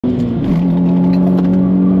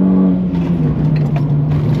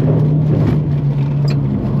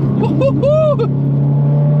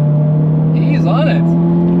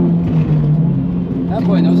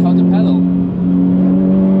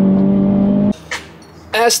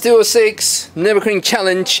S206 Nürburgring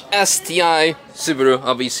Challenge STI Subaru,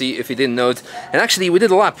 obviously, if you didn't know it. And actually we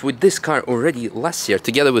did a lap with this car already last year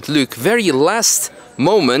together with Luke. Very last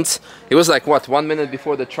moment. It was like what, 1 minute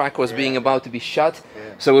before the track was being about to be shut.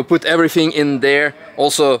 So we put everything in there,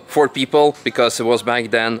 also 4 people, because it was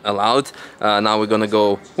back then allowed. Now we're gonna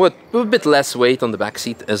go with a bit less weight on the back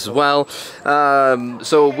seat as well.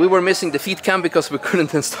 So we were missing the feed cam because we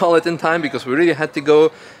couldn't install it in time, because we really had to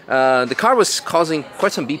go. The car was causing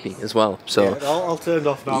quite some beeping as well. So yeah, all turned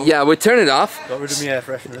off now. Yeah, we turned it off. Got rid of my air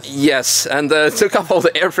fresheners. Yes, and took off all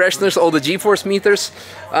the air fresheners, all the G-force meters.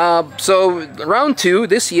 So round 2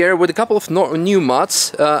 this year with a couple of new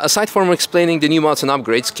mods. Aside from explaining the new mods and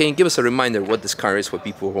upgrades, can you give us a reminder what this car is for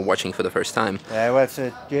people who are watching for the first time? Yeah, well, it's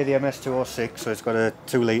a JDM S206, so it's got a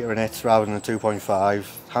 2 litre in it rather than a 2.5.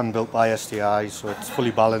 Hand built by STI, so it's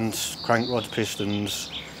fully balanced, crank rods,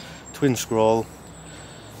 pistons, twin scroll.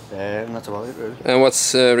 And that's about it, really. And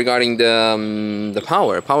what's regarding the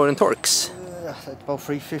power and torques? It's about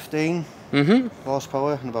 315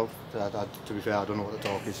 horsepower, and about, to be fair, I don't know what the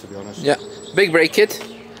torque is, to be honest. Yeah, big brake kit.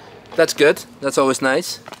 That's good. That's always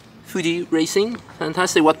nice. Fuji Racing,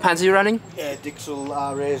 fantastic. What pads are you running? Yeah, Dixel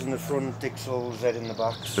RAs in the front, Dixel Z in the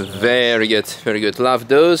back. So. Very good, very good. Love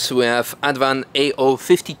those. We have Advan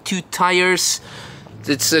AO52 tires.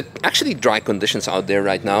 It's actually dry conditions out there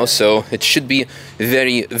right now, so it should be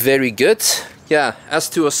very, very good. Yeah,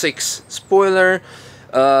 S206 spoiler.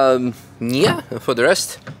 Yeah, for the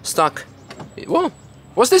rest, stock. Well,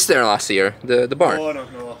 was this there last year? The bar? No,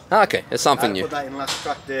 no. Ah, okay, it's something new. I put that in last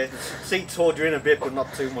track day. The seats hold you in a bit, but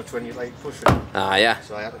not too much when you like push it. Ah, yeah.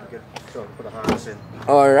 So I had to put a harness in.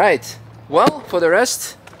 All right. Well, for the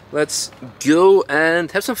rest, let's go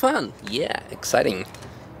and have some fun. Yeah, exciting.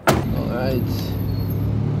 All right.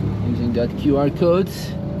 Using that QR code.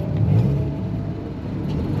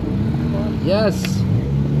 Yes.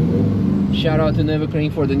 Shout out to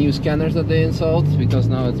Nürburgring for the new scanners that they installed, because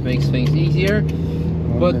now it makes things easier.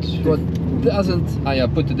 But what doesn't... Ah, yeah,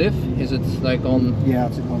 put the diff. Is it like on... Yeah,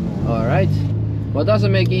 it's on there. Alright. What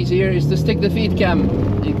doesn't make easier is to stick the feed cam.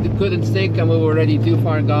 It couldn't stick and we were already too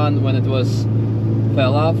far gone when it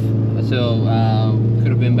fell off. So could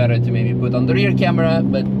have been better to maybe put on the rear camera,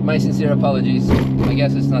 but my sincere apologies. I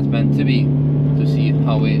guess it's not meant to be, to see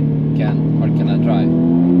how we can or cannot drive.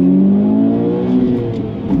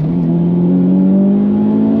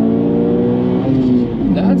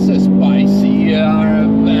 That's a spicy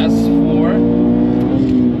RS4.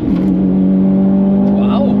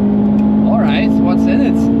 Wow. Alright, what's in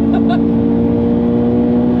it?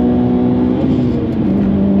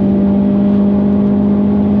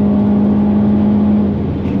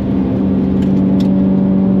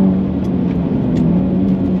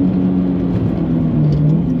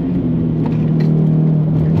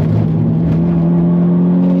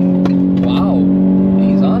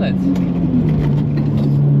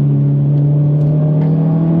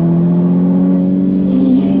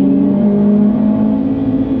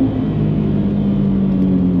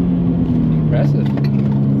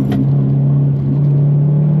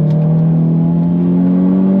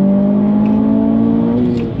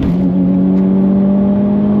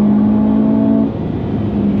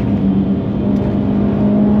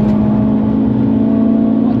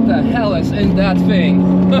 In that thing.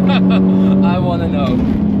 I want to know.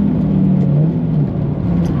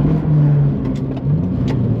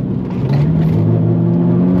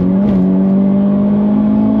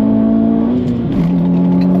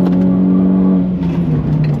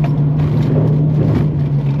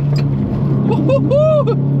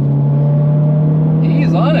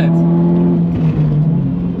 He's on it.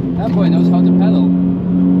 That boy knows how to pedal.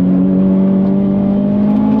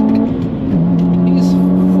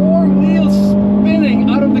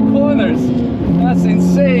 That's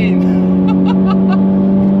insane.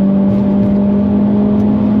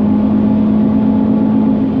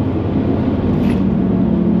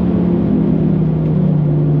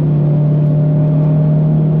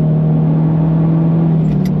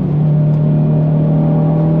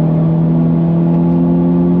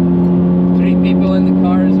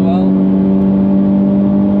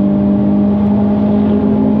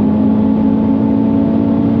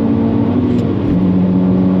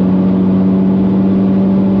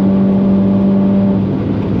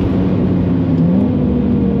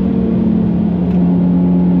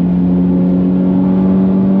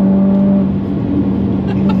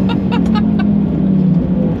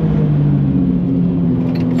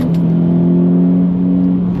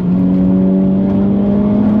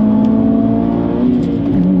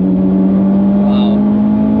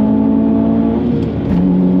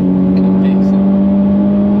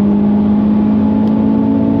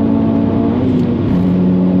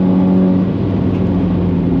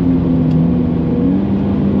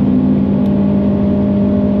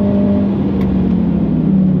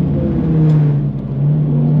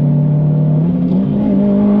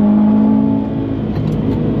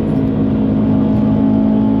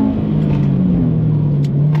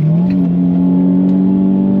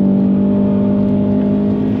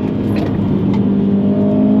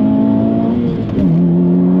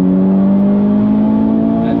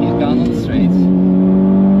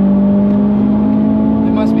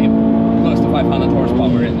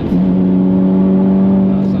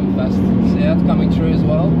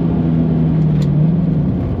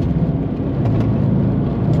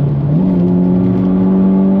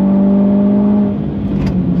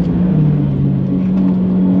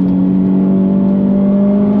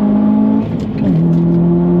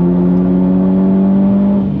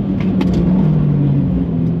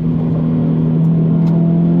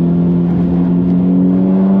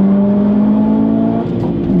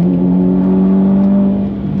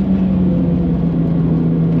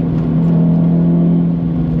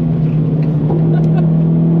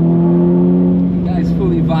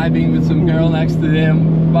 vibing with some girl next to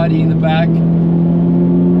him, body in the back.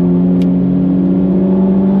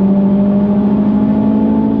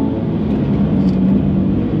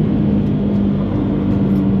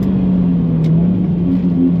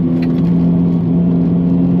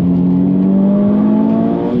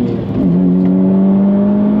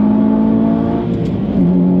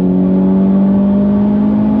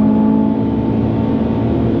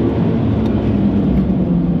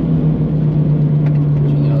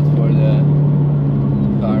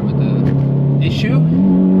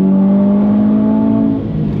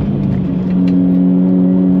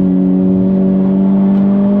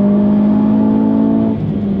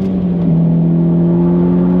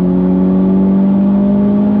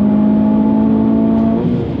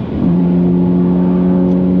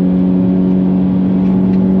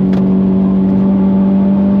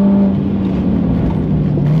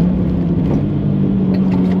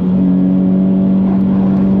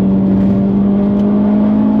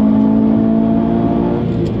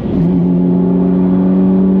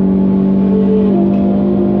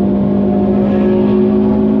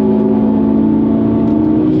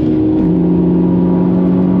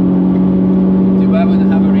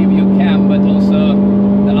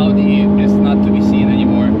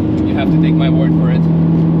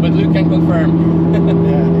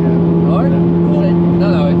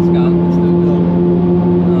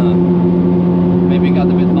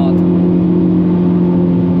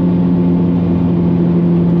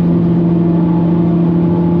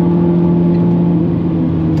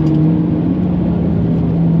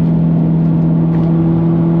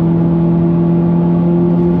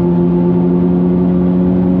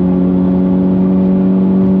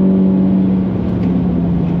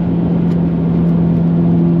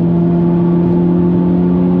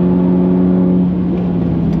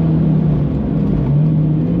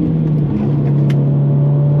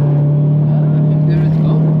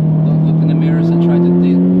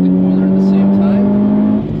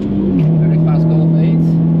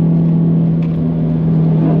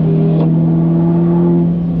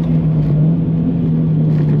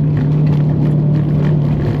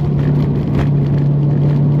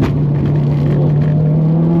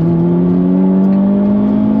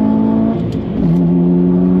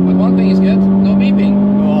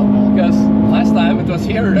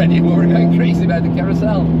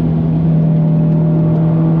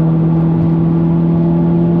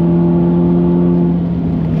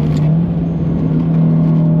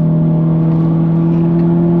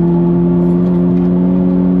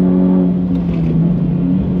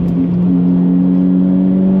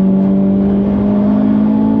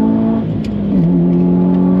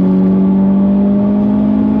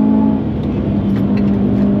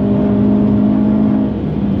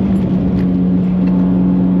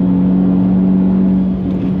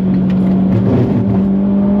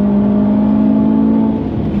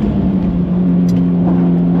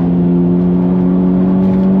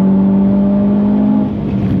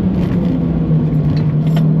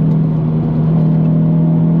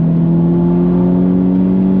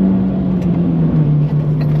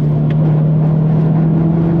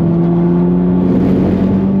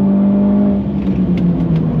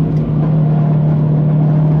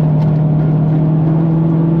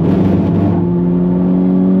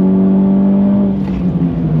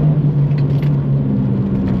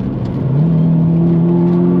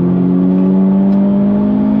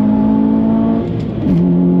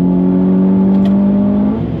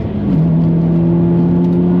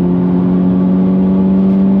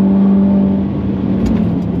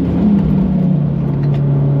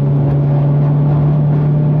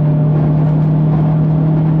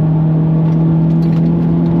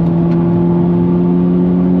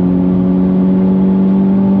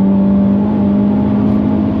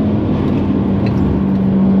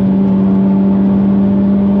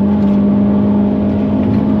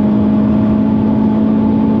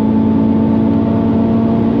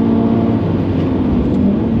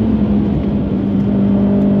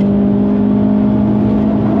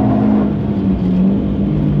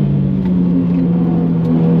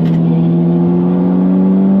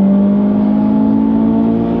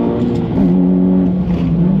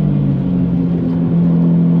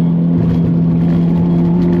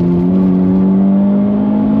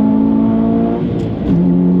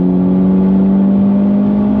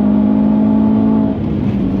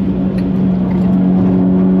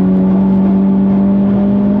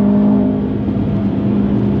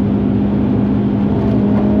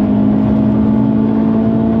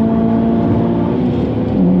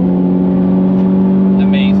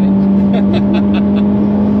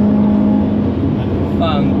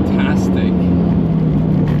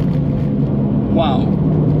 Wow.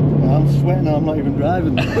 I'm sweating, I'm not even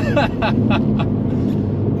driving.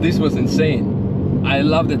 This was insane. I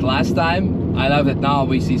loved it last time. I love it now.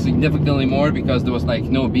 We see significantly more because there was like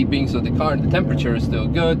no beeping, so the temperature is still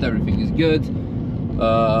good, everything is good.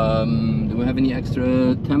 Do we have any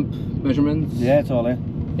extra temp measurements? Yeah, it's all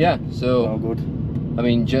in. Yeah, so all good. I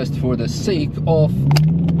mean, just for the sake of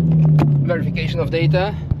verification of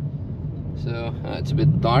data. So it's a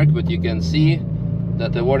bit dark, but you can see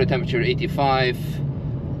that the water temperature 85.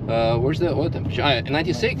 Where's the oil temperature?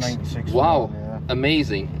 96. 96. Wow, yeah.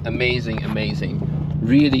 amazing, amazing, amazing.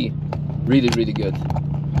 Really, really, really good.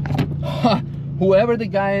 Whoever the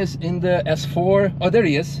guy is in the S4, oh, there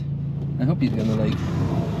he is. I hope he's gonna like.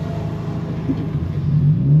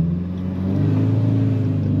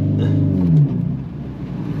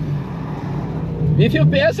 Wie viel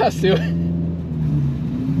PS hast du?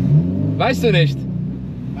 Weißt du nicht?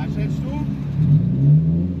 Was schätzt du?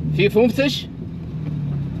 450?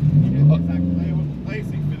 Ich hätte gesagt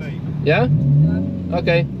 330 vielleicht. Ja?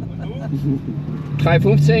 Okay. Und du?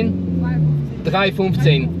 315?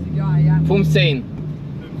 315. Ja, ja. 15.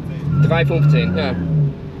 315, ja.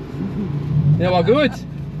 Ja, war gut.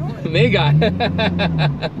 Mega.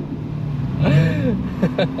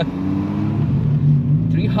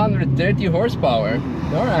 330 horsepower.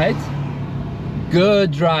 All right.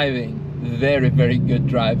 Good driving. Very, very good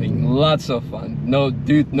driving. Lots of fun. No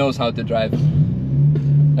dude knows how to drive.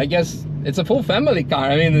 I guess it's a full family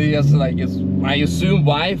car. I mean, it's like, I assume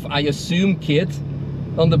wife, I assume kid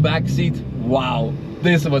on the back seat. Wow,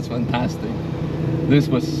 this was fantastic. This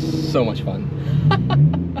was so much fun.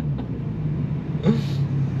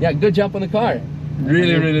 Yeah, good job on the car.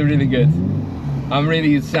 Really, really, really good. I'm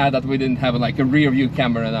really sad that we didn't have like a rear view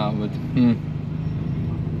camera now, but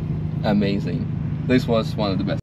amazing. This was one of the best.